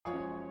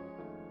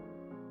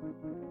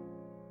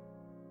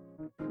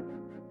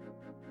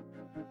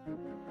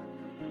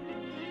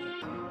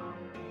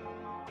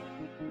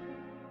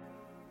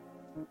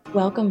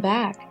Welcome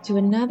back to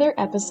another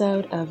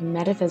episode of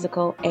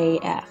Metaphysical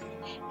AF.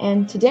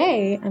 And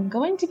today I'm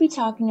going to be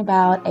talking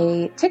about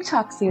a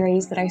TikTok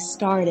series that I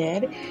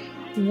started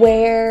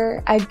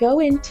where I go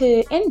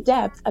into in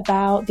depth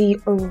about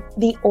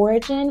the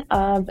origin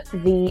of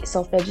the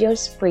solfeggio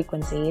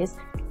frequencies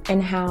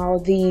and how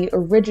the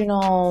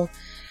original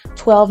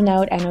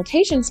 12-note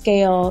annotation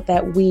scale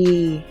that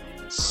we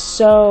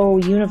so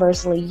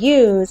universally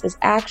use is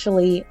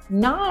actually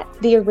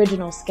not the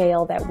original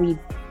scale that we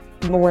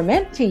were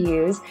meant to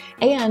use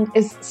and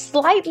is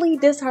slightly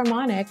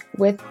disharmonic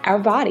with our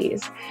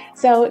bodies.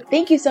 So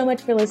thank you so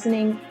much for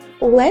listening.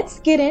 Let's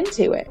get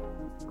into it.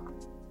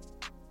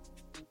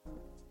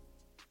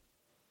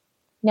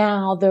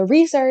 Now, the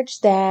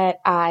research that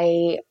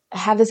I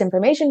have this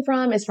information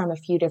from is from a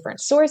few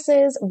different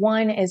sources.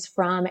 One is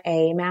from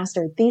a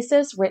master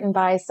thesis written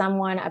by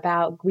someone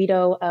about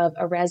Guido of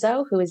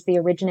Arezzo, who is the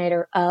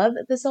originator of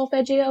the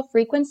solfeggio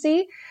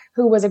frequency,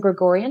 who was a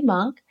Gregorian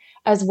monk,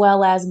 as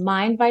well as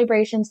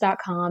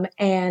mindvibrations.com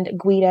and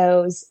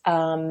Guido's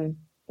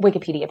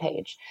Wikipedia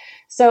page.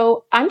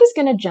 So I'm just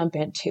going to jump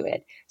into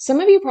it. Some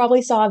of you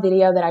probably saw a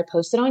video that I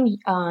posted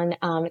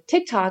on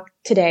TikTok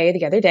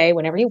the other day,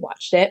 whenever you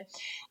watched it.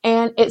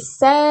 And it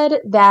said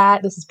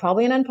that this is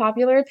probably an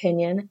unpopular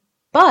opinion,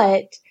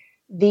 but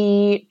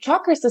the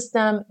chakra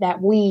system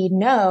that we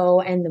know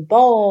and the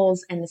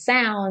bowls and the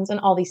sounds and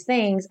all these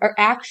things are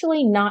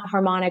actually not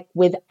harmonic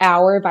with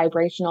our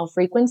vibrational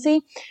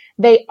frequency.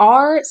 They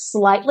are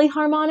slightly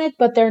harmonic,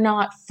 but they're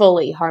not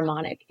fully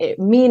harmonic,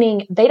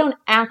 meaning they don't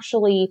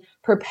actually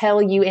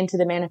propel you into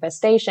the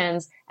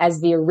manifestations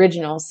as the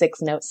original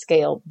 6-note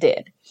scale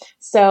did.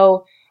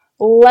 So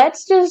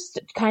let's just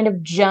kind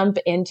of jump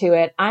into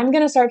it. I'm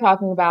going to start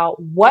talking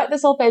about what the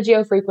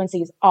solfeggio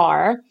frequencies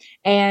are,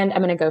 and I'm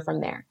going to go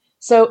from there.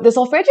 So the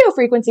solfeggio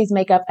frequencies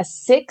make up a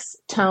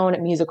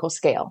 6-tone musical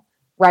scale.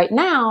 Right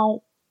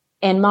now,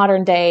 in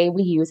modern day,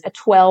 we use a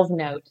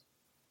 12-note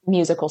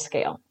musical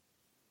scale.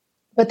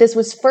 But this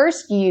was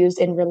first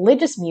used in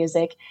religious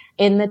music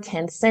in the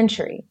 10th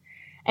century.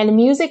 And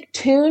music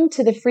tuned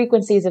to the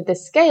frequencies of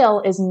this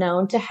scale is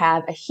known to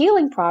have a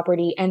healing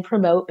property and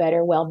promote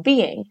better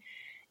well-being.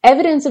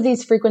 Evidence of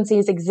these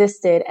frequencies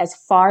existed as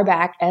far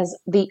back as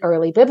the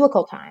early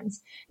biblical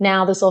times.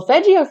 Now, the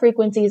solfeggio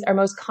frequencies are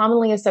most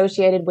commonly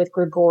associated with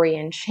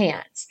Gregorian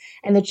chants,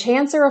 and the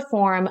chants are a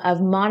form of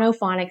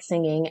monophonic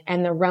singing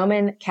and the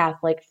Roman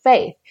Catholic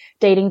faith,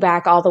 dating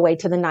back all the way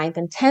to the 9th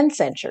and 10th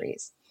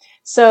centuries.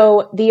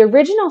 So the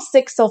original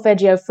 6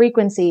 solfeggio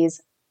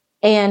frequencies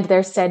and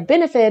their said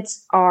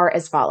benefits are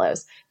as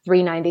follows.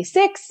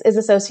 396 is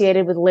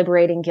associated with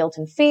liberating guilt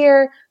and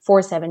fear.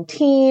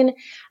 417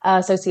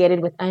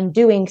 associated with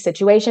undoing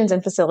situations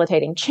and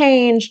facilitating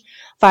change.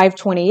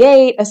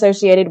 528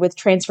 associated with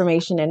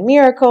transformation and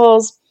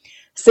miracles.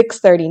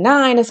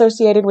 639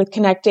 associated with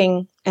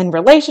connecting and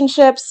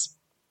relationships.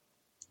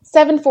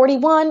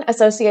 741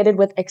 associated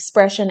with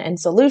expression and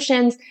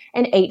solutions,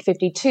 and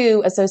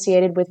 852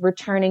 associated with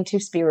returning to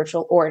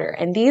spiritual order.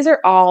 And these are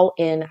all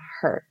in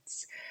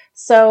hertz.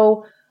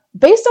 So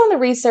based on the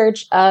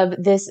research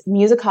of this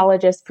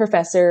musicologist,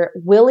 Professor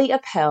Willie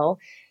Appel,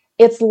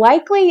 it's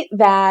likely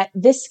that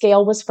this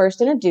scale was first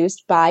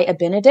introduced by a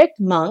Benedict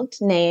monk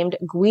named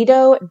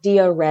Guido di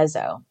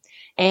Arezzo.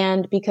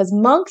 And because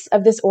monks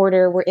of this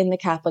order were in the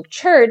Catholic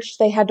Church,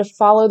 they had to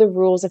follow the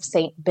rules of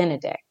Saint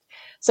Benedict.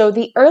 So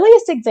the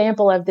earliest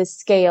example of this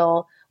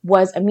scale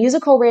was a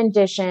musical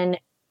rendition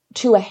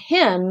to a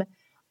hymn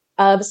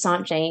of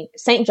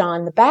Saint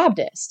John the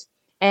Baptist.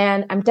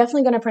 And I'm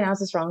definitely going to pronounce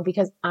this wrong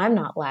because I'm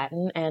not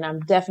Latin and I'm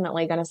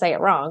definitely going to say it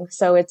wrong.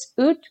 So it's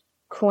Ut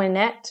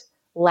Quinet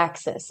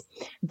Laxus,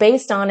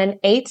 based on an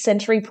 8th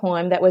century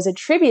poem that was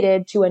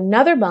attributed to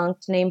another monk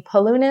named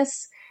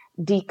Polunus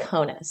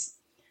Deaconus.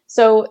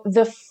 So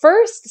the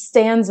first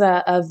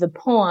stanza of the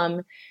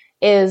poem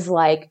is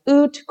like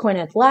Ut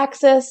Quinet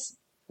Laxus.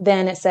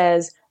 Then it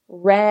says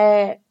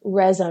Re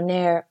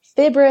resonare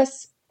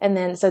fibris. And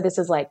then, so this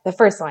is like the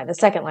first line, the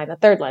second line, the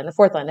third line, the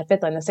fourth line, the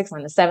fifth line, the sixth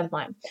line, the seventh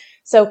line.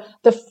 So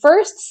the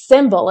first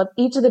symbol of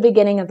each of the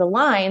beginning of the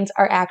lines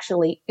are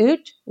actually ut,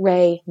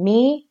 re,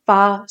 mi,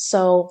 fa,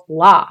 sol,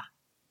 la. Does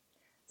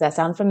that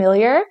sound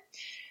familiar?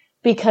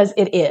 Because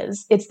it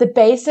is. It's the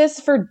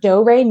basis for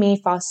do, re, mi,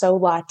 fa, sol,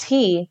 la,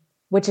 ti,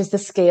 which is the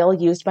scale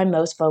used by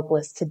most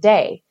vocalists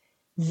today.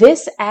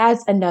 This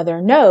adds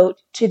another note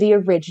to the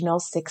original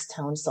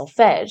 6-tone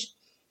solfege.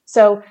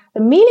 So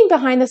the meaning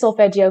behind the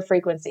solfeggio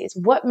frequencies,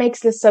 what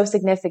makes this so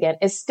significant,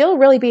 is still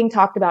really being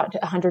talked about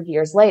 100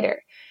 years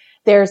later.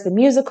 There's the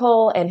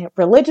musical and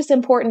religious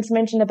importance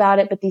mentioned about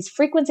it, but these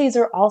frequencies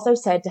are also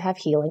said to have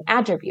healing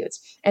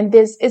attributes. And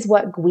this is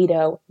what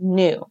Guido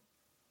knew.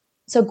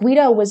 So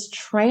Guido was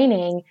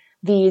training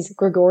these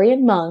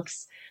Gregorian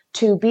monks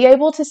to be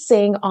able to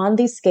sing on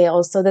these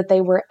scales so that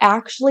they were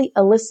actually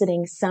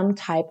eliciting some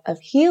type of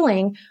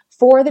healing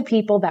for the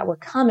people that were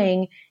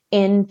coming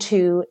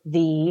into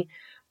the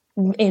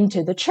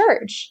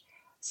church.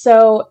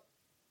 So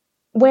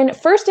when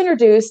first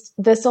introduced,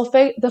 the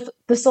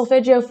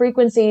solfeggio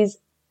frequencies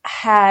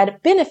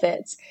had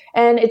benefits,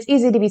 and it's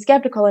easy to be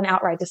skeptical and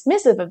outright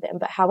dismissive of them.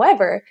 But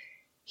however,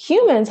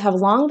 humans have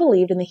long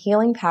believed in the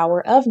healing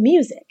power of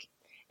music.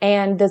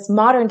 And this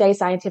modern day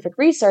scientific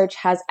research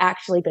has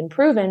actually been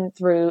proven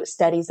through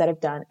studies that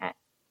have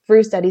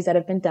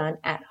been done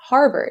at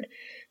Harvard.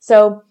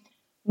 So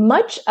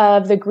much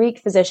of the Greek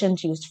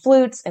physicians used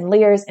flutes and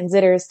lyres and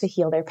zithers to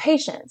heal their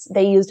patients.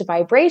 They used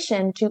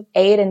vibration to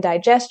aid in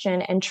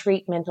digestion and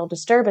treat mental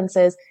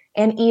disturbances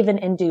and even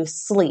induce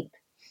sleep.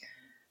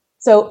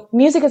 So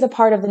music is a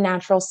part of the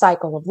natural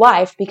cycle of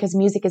life because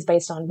music is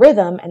based on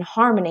rhythm and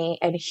harmony,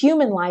 and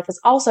human life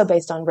is also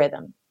based on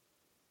rhythm.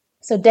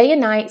 So day and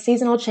night,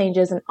 seasonal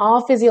changes, and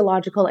all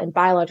physiological and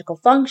biological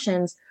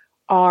functions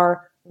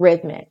are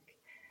rhythmic.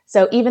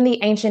 So even the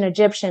ancient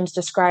Egyptians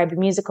described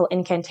musical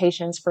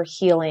incantations for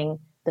healing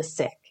the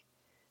sick.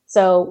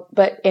 So,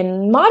 but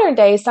in modern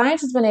day,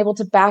 science has been able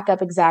to back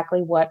up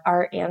exactly what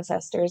our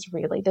ancestors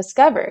really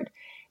discovered.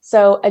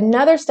 So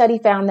another study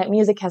found that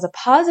music has a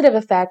positive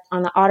effect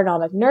on the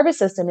autonomic nervous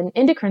system and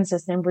endocrine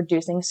system,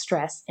 reducing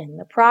stress in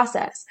the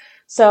process.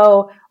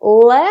 So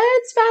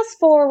let's fast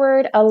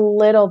forward a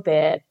little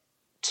bit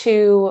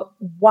to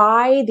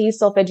why these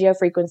solfeggio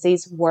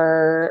frequencies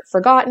were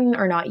forgotten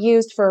or not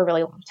used for a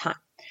really long time.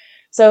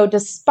 So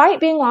despite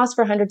being lost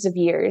for hundreds of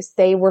years,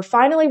 they were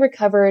finally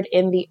recovered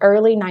in the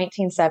early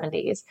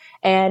 1970s.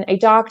 And a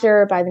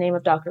doctor by the name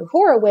of Dr.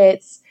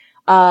 Horowitz,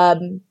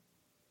 he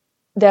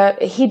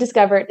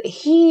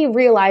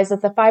realized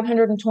that the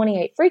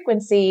 528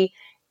 frequency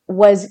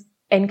was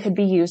and could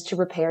be used to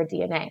repair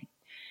DNA.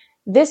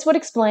 This would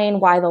explain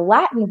why the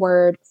Latin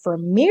word for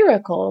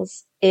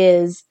miracles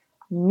is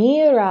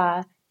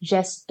mira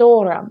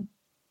gestorum.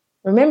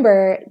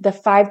 Remember, the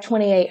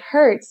 528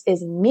 hertz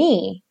is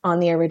me on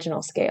the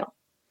original scale,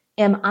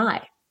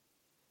 MI.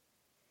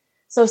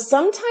 So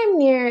sometime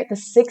near the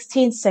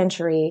 16th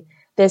century,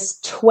 this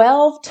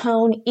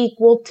 12-tone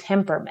equal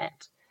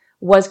temperament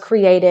was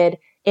created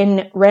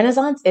in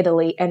Renaissance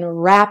Italy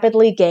and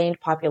rapidly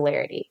gained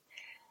popularity.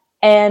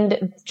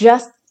 And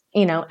just,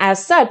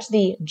 as such,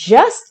 the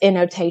just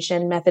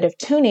innotation method of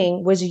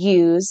tuning was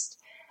used,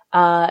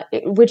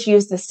 which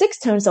used the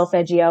 6-tone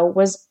solfeggio,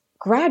 was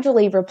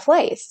gradually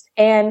replaced.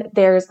 And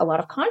there's a lot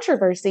of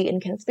controversy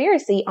and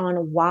conspiracy on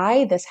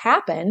why this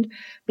happened,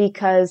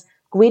 because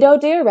Guido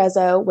di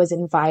Arezzo was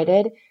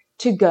invited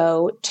to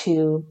go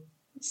to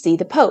see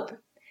the Pope.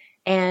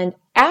 And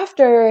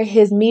after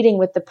his meeting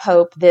with the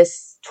Pope,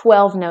 this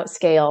 12-note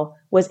scale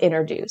was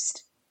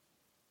introduced.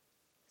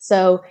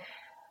 So,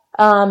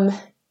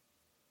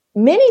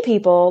 many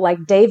people,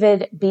 like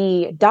David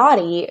B.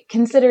 Dottie,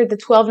 considered the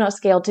 12-note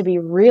scale to be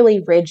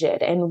really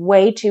rigid and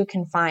way too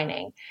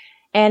confining.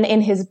 And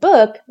in his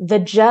book, The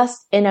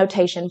Just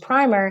Innotation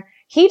Primer,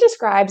 he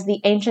describes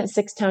the ancient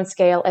 6-tone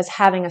scale as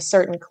having a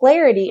certain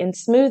clarity and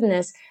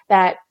smoothness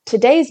that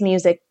today's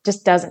music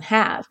just doesn't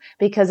have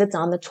because it's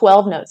on the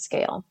 12-note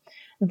scale.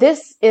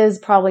 This is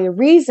probably a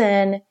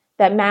reason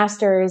that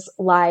masters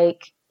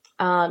like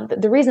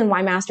the reason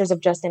why masters of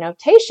just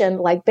innotation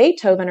like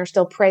Beethoven are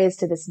still praised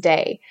to this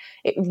day.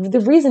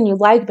 The reason you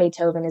like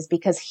Beethoven is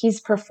because he's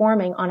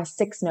performing on a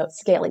 6-note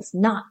scale. He's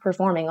not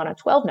performing on a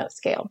 12-note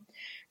scale.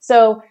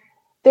 So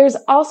there's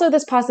also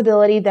this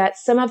possibility that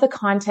some of the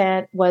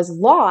content was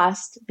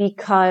lost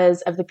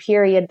because of the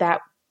period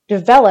that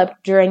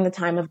developed during the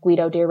time of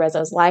Guido di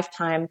Arezzo's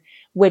lifetime,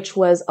 which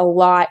was a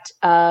lot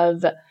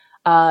of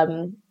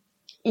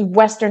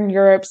Western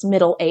Europe's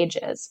Middle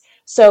Ages.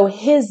 So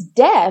his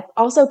death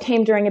also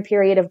came during a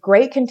period of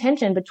great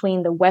contention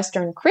between the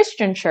Western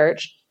Christian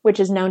Church, which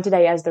is known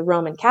today as the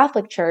Roman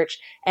Catholic Church,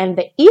 and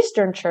the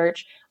Eastern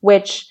Church,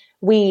 which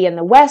we in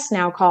the West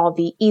now call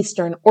the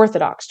Eastern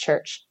Orthodox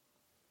Church.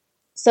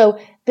 So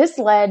this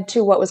led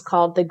to what was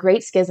called the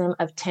Great Schism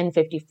of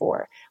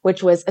 1054,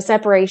 which was a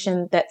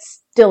separation that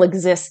still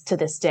exists to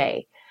this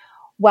day.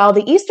 While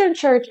the Eastern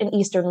Church and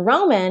Eastern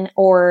Roman,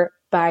 or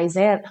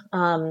Byzantine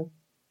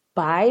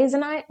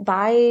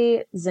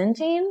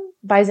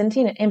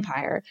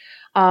Empire,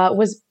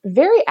 was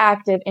very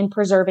active in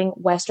preserving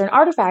Western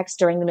artifacts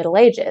during the Middle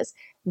Ages.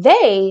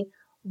 They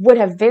would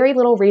have very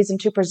little reason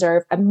to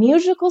preserve a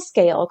musical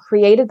scale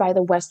created by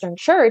the Western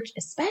Church,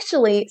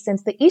 especially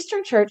since the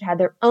Eastern Church had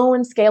their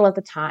own scale at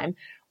the time,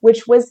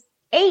 which was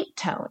 8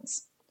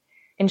 tones.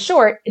 In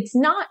short, it's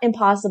not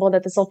impossible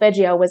that the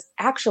solfeggio was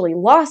actually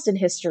lost in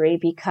history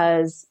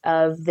because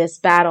of this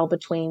battle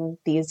between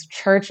these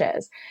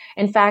churches.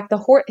 In fact,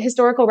 the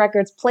historical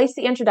records place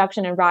the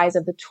introduction and rise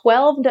of the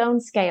 12-tone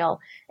scale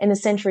in the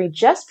century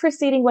just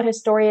preceding what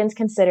historians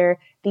consider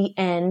the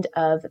end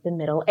of the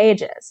Middle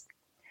Ages.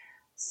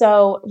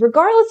 So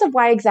regardless of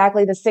why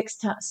exactly the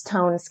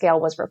 6-tone scale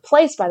was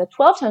replaced by the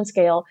 12-tone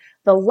scale,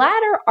 the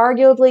latter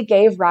arguably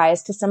gave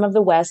rise to some of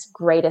the West's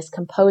greatest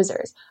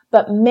composers.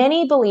 But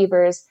many believe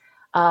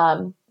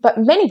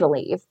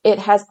it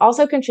has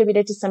also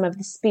contributed to some of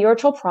the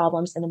spiritual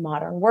problems in the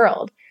modern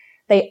world.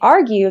 They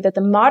argue that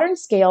the modern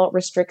scale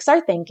restricts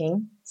our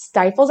thinking,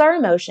 stifles our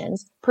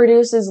emotions,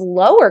 produces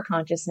lower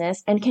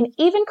consciousness, and can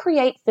even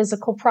create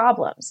physical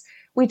problems.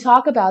 We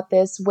talk about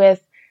this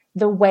with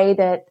the way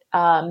that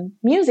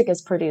music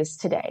is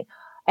produced today.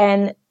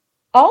 And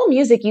all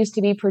music used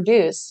to be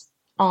produced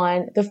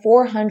on the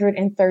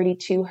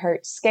 432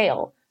 hertz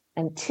scale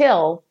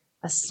until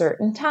a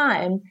certain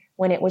time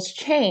when it was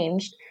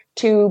changed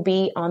to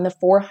be on the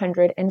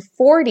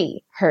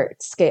 440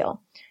 hertz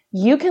scale.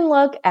 You can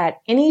look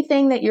at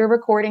anything that you're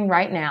recording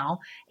right now,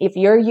 if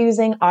you're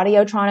using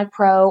Audiotronic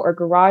Pro or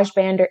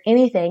GarageBand or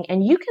anything,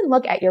 and you can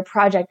look at your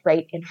project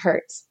rate in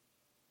hertz.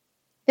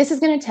 This is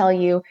going to tell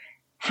you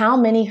how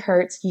many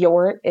hertz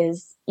your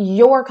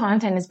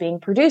content is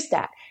being produced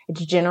at.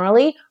 It's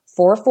generally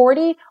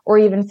 440 or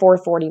even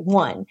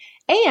 441.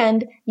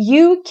 And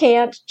you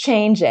can't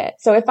change it.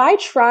 So if I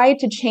try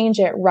to change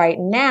it right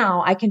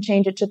now, I can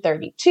change it to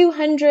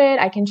 3200,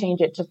 I can change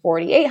it to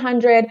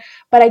 4800,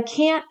 but I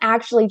can't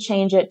actually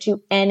change it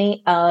to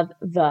any of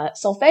the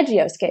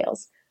solfeggio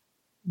scales.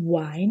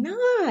 Why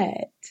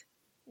not?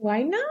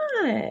 Why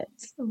not?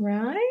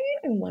 Right?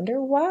 I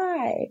wonder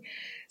why.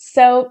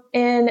 So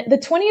in the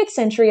 20th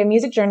century, a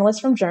music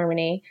journalist from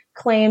Germany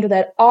claimed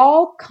that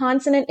all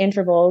consonant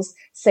intervals,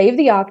 save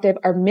the octave,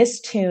 are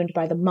mistuned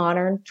by the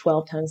modern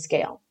 12-tone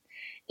scale.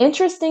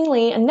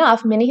 Interestingly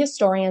enough, many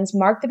historians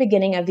mark the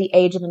beginning of the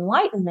Age of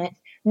Enlightenment,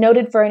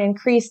 noted for an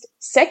increased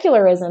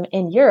secularism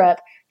in Europe,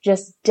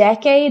 just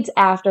decades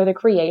after the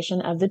creation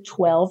of the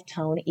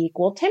 12-tone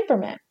equal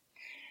temperament.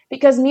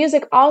 Because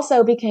music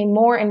also became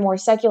more and more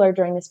secular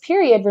during this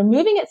period,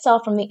 removing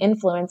itself from the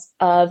influence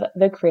of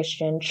the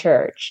Christian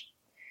church.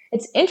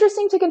 It's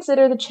interesting to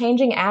consider the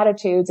changing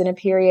attitudes in a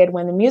period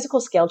when the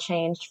musical scale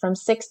changed from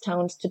 6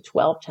 tones to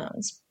 12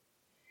 tones.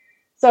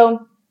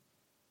 So,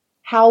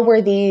 how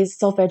were these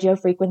solfeggio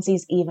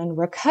frequencies even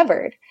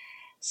recovered?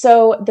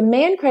 So, the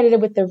man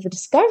credited with the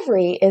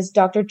discovery is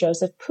Dr.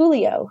 Joseph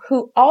Puleo,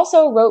 who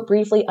also wrote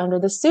briefly under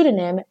the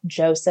pseudonym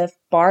Joseph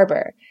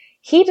Barber.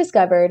 He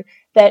discovered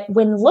that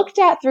when looked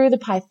at through the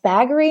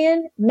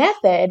Pythagorean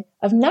method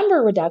of number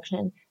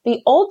reduction,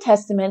 the Old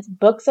Testament's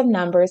books of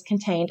numbers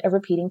contained a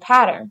repeating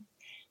pattern.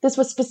 This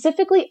was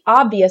specifically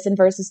obvious in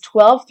verses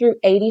 12 through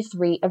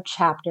 83 of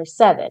chapter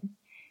 7.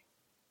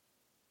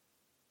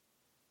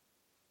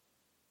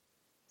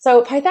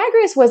 So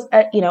Pythagoras was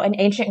an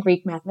ancient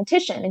Greek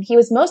mathematician, and he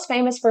was most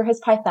famous for his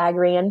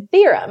Pythagorean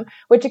theorem,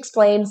 which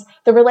explains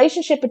the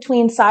relationship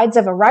between sides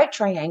of a right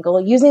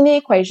triangle using the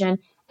equation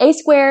a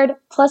squared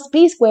plus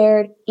b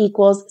squared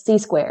equals c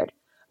squared.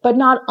 But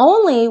not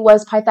only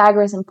was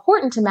Pythagoras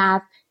important to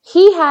math,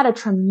 he had a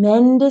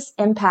tremendous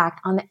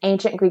impact on the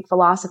ancient Greek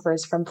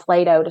philosophers from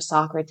Plato to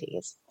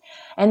Socrates.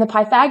 And the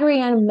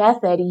Pythagorean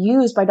method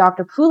used by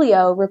Dr.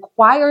 Puleo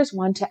requires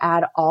one to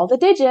add all the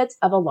digits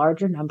of a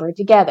larger number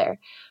together.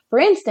 For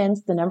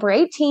instance, the number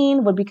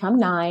 18 would become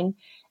 9.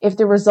 If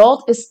the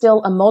result is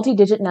still a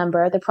multi-digit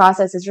number, the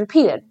process is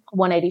repeated.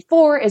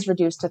 184 is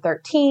reduced to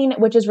 13,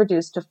 which is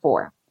reduced to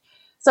 4.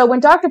 So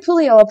when Dr.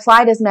 Puleo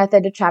applied his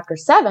method to chapter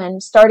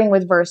 7, starting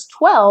with verse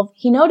 12,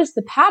 he noticed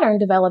the pattern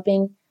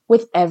developing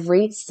with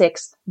every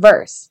 6th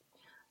verse.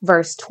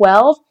 Verse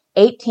 12,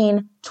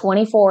 18,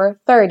 24,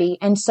 30,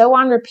 and so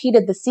on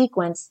repeated the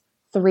sequence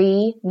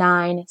 3,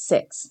 9,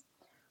 6.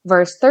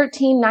 Verse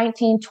 13,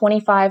 19,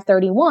 25,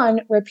 31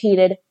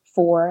 repeated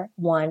 4,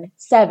 1,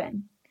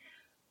 7.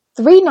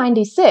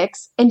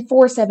 396 and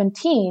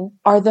 417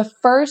 are the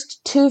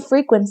first 2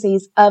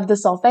 frequencies of the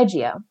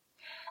solfeggio.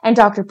 And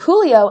Dr.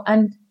 Puleo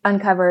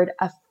uncovered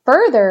a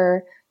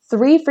further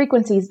 3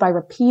 frequencies by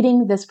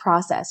repeating this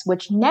process,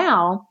 which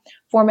now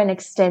form an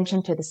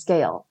extension to the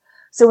scale.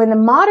 So in the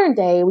modern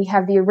day, we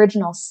have the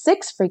original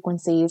 6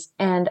 frequencies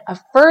and a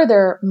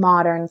further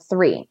modern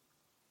 3.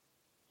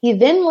 He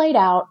then laid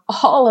out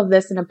all of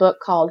this in a book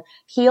called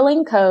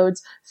Healing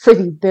Codes for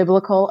the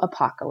Biblical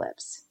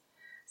Apocalypse.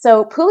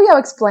 So Puleo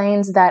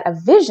explains that a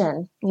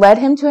vision led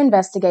him to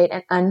investigate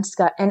and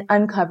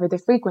uncover the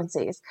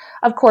frequencies.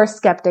 Of course,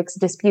 skeptics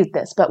dispute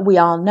this, but we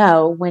all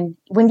know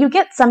when you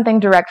get something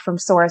direct from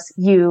source,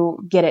 you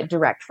get it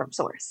direct from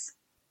source.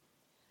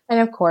 And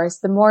of course,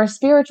 the more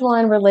spiritual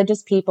and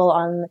religious people,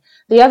 on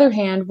the other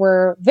hand,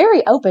 were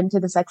very open to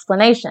this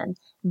explanation.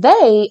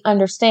 They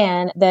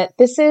understand that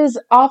this is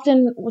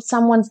often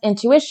someone's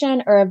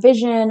intuition or a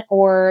vision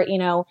or,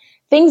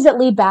 things that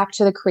lead back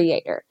to the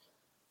Creator.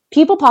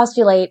 People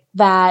postulate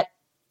that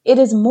it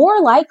is more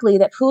likely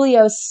that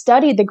Puleo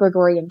studied the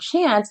Gregorian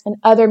chants and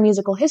other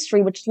musical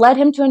history, which led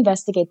him to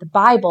investigate the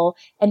Bible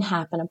and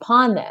happen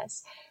upon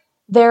this.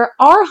 There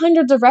are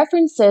hundreds of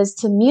references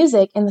to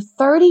music in the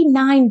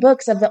 39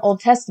 books of the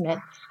Old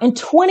Testament and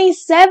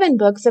 27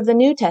 books of the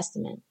New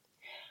Testament.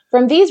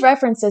 From these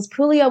references,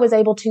 Puleo was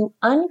able to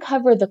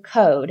uncover the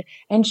code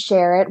and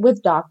share it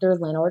with Dr.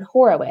 Leonard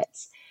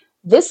Horowitz.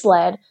 This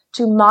led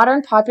to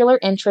modern popular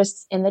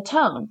interests in the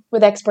tone,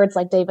 with experts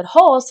like David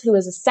Holst, who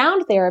is a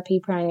sound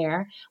therapy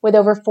pioneer with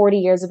over 40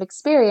 years of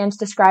experience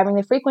describing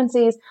the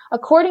frequencies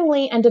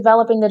accordingly and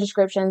developing the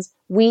descriptions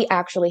we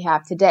actually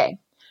have today.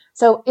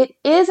 So it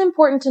is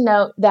important to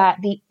note that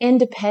the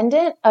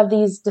independent of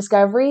these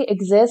discovery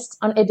exists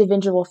on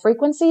individual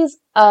frequencies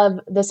of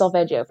the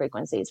solfeggio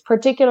frequencies,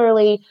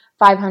 particularly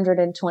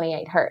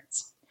 528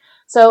 hertz.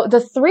 So the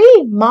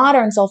three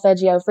modern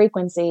solfeggio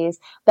frequencies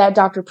that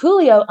Dr.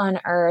 Puleo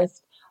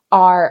unearthed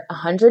are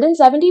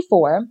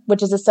 174,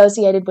 which is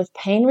associated with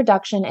pain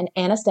reduction and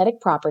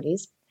anesthetic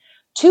properties,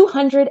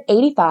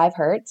 285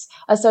 hertz,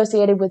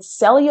 associated with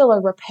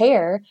cellular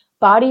repair,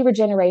 body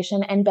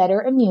regeneration, and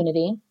better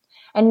immunity,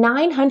 and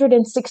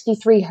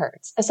 963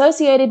 hertz,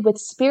 associated with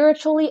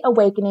spiritually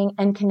awakening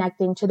and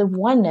connecting to the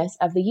oneness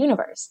of the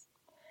universe.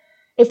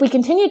 If we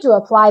continue to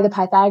apply the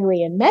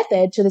Pythagorean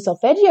method to the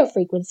solfeggio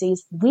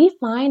frequencies, we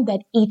find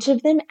that each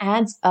of them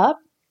adds up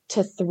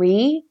to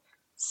 3,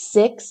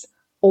 6,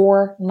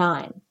 or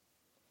 9.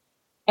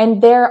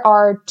 And there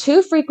are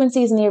 2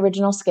 frequencies in the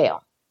original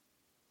scale,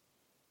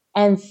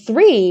 and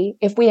 3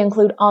 if we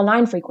include all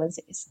 9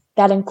 frequencies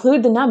that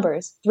include the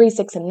numbers 3,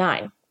 6, and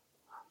 9.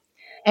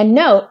 And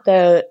note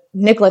the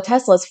Nikola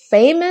Tesla's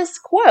famous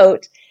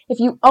quote, "If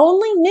you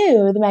only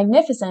knew the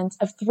magnificence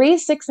of 3,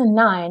 6, and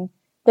 9,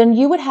 then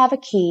you would have a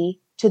key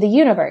to the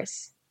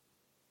universe."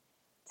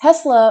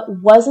 Tesla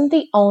wasn't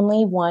the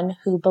only one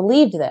who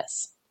believed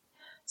this.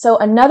 So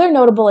another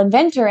notable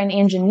inventor and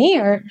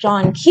engineer,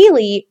 John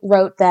Keeley,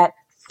 wrote that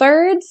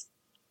thirds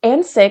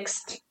and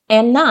sixths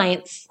and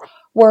ninths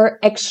were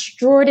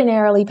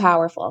extraordinarily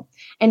powerful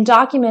and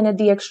documented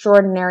the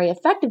extraordinary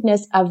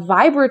effectiveness of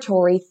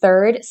vibratory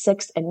third,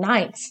 sixth, and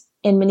ninths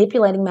in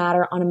manipulating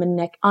matter on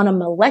a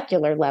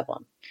molecular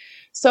level.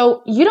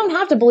 So you don't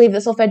have to believe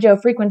that solfeggio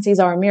frequencies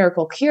are a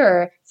miracle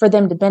cure for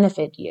them to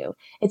benefit you.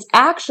 It's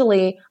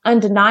actually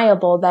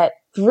undeniable that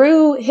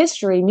through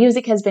history,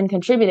 music has been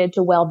contributed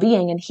to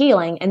well-being and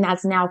healing, and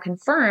that's now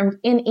confirmed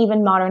in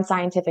even modern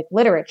scientific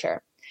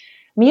literature.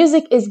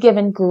 Music is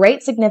given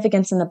great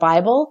significance in the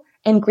Bible,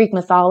 in Greek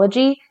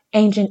mythology,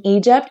 ancient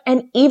Egypt,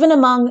 and even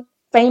among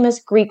famous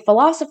Greek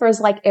philosophers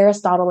like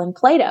Aristotle and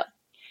Plato.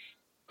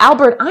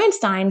 Albert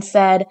Einstein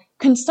said,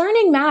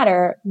 "Concerning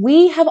matter,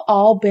 we have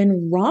all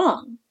been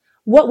wrong.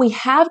 What we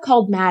have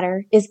called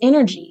matter is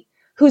energy,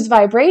 whose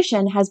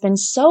vibration has been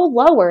so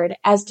lowered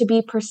as to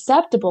be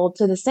perceptible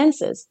to the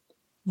senses.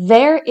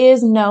 There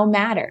is no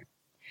matter."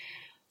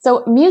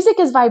 So music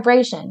is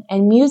vibration,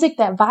 and music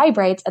that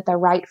vibrates at the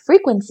right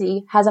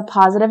frequency has a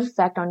positive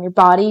effect on your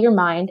body, your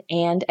mind,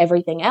 and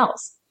everything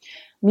else.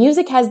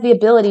 Music has the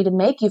ability to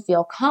make you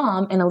feel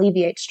calm and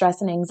alleviate stress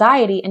and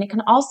anxiety, and it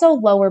can also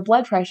lower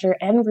blood pressure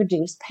and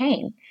reduce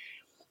pain.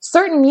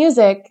 Certain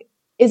music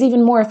is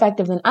even more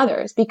effective than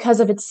others because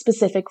of its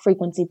specific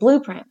frequency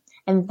blueprint.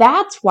 And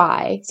that's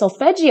why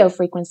solfeggio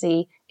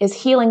frequency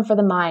is healing for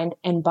the mind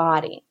and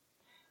body.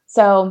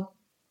 So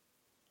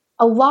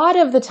a lot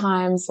of the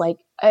times,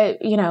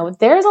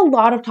 there's a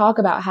lot of talk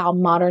about how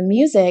modern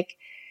music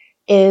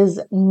is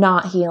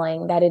not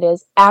healing, that it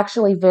is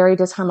actually very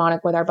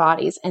disharmonic with our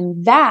bodies.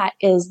 And that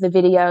is the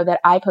video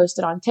that I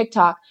posted on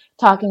TikTok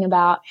talking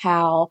about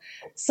how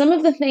some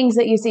of the things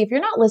that you see, if you're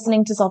not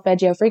listening to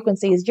solfeggio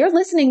frequencies, you're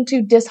listening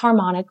to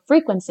disharmonic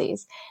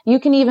frequencies. You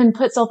can even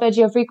put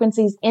solfeggio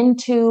frequencies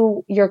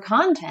into your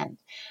content.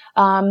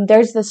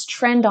 There's this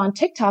trend on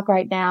TikTok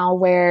right now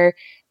where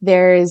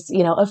there's,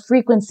 a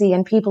frequency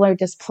and people are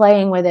just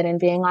playing with it and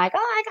being like, "Oh,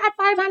 I got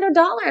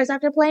 $500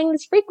 after playing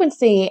this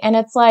frequency." And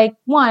it's like,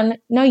 1,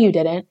 no, you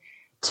didn't.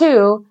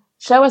 2,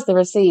 show us the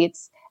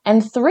receipts.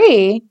 And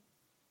 3,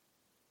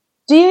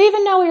 do you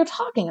even know what you're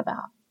talking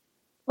about?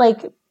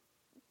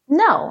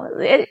 No,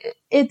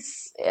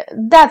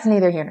 that's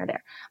neither here nor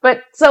there.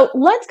 But so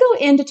let's go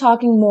into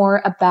talking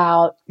more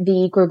about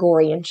the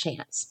Gregorian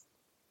chants.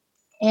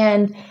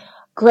 And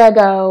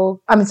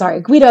Guido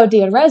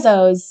de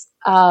Arezzo's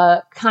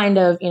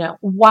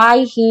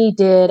why he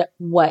did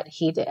what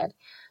he did.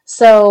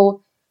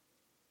 So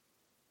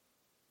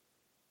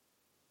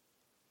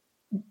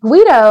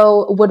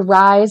Guido would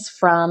rise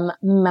from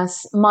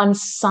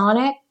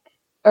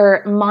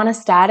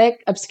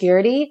monastic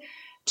obscurity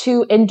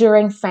to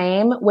enduring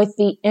fame with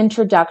the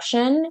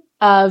introduction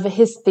of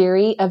his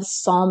theory of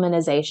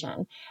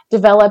psalmonization,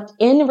 developed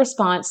in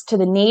response to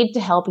the need to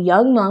help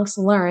young monks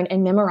learn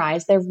and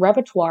memorize their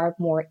repertoire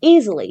more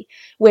easily,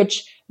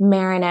 which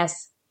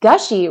Marinus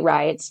Gushee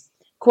writes,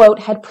 quote,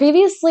 "had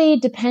previously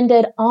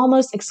depended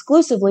almost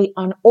exclusively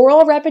on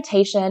oral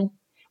repetition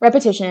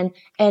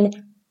and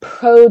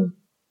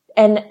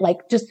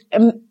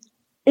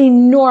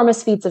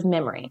enormous feats of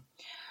memory."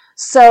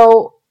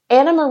 So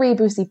Anna Marie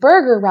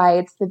Bussy-Berger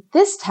writes that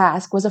this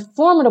task was a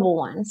formidable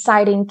one,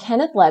 citing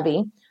Kenneth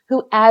Levy,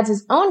 who adds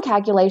his own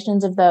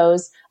calculations of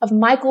those of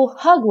Michael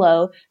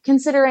Huglow,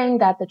 considering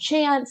that the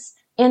chants,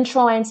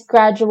 introits,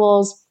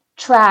 graduals,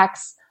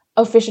 tracts,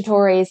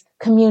 officiatories,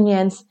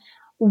 communions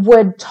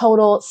would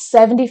total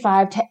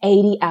 75 to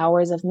 80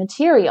 hours of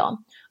material,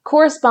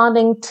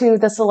 corresponding to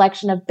the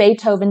selection of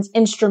Beethoven's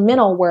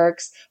instrumental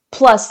works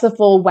plus the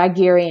full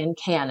Wagnerian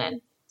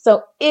canon.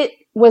 So it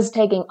was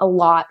taking a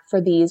lot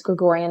for these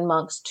Gregorian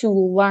monks to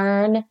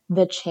learn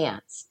the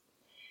chants.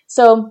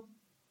 So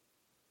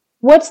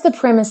what's the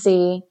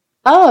primacy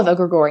of a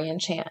Gregorian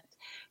chant.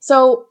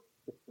 So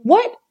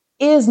what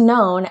is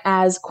known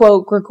as,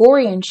 quote,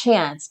 Gregorian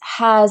chants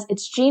has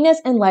its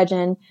genus and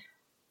legend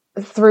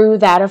through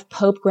that of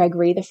Pope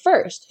Gregory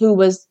I, who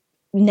was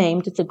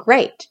named the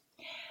Great.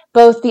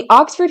 Both the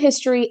Oxford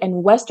History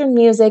and Western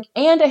Music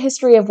and A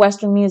History of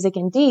Western Music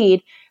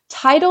Indeed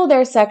title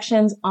their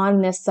sections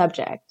on this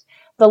subject.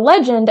 The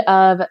legend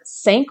of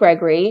St.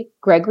 Gregory.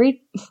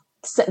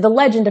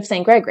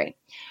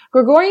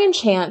 Gregorian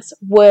chants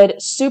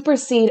would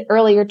supersede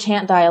earlier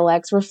chant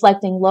dialects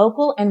reflecting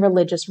local and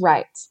religious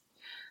rites.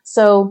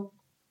 So,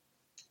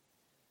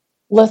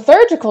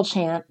 liturgical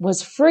chant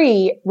was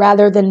free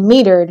rather than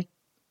metered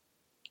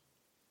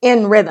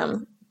in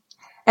rhythm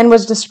and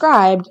was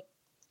described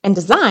and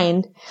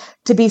designed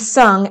to be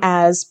sung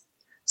as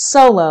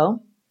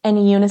solo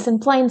and unison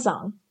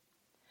plainsong.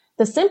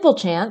 The simple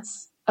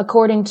chants,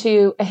 according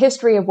to A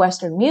History of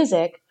Western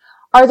Music,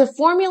 are the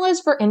formulas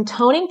for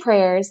intoning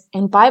prayers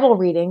and Bible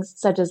readings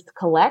such as the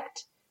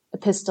Collect,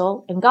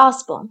 Epistle, and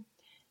Gospel.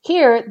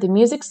 Here, the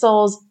music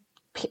soul's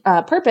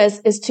purpose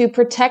is to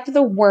protect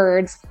the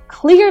words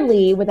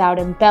clearly without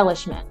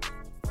embellishment.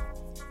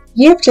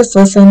 You've just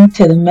listened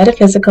to the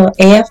Metaphysical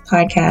AF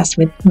podcast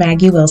with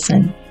Maggie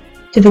Wilson.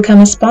 To become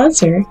a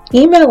sponsor,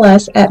 email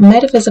us at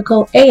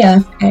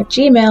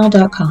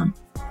metaphysicalaf@gmail.com.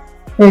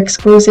 For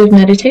exclusive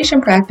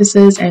meditation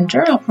practices and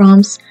journal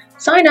prompts,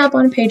 sign up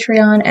on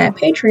Patreon at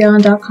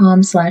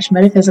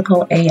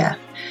patreon.com/metaphysicalaf.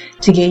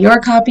 To get your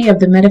copy of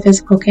the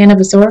Metaphysical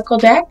Cannabis Oracle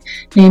deck,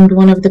 named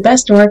one of the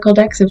best Oracle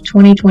decks of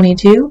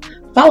 2022,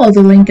 follow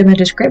the link in the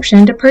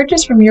description to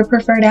purchase from your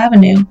preferred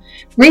avenue.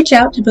 Reach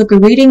out to book a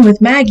reading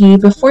with Maggie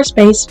before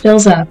space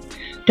fills up.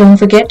 Don't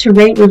forget to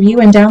rate, review,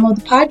 and download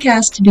the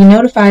podcast to be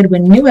notified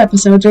when new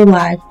episodes are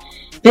live.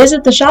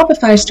 Visit the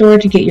Shopify store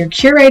to get your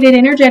curated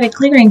energetic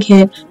clearing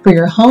kit for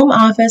your home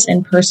office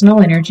and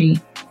personal energy.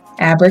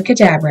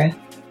 Abracadabra.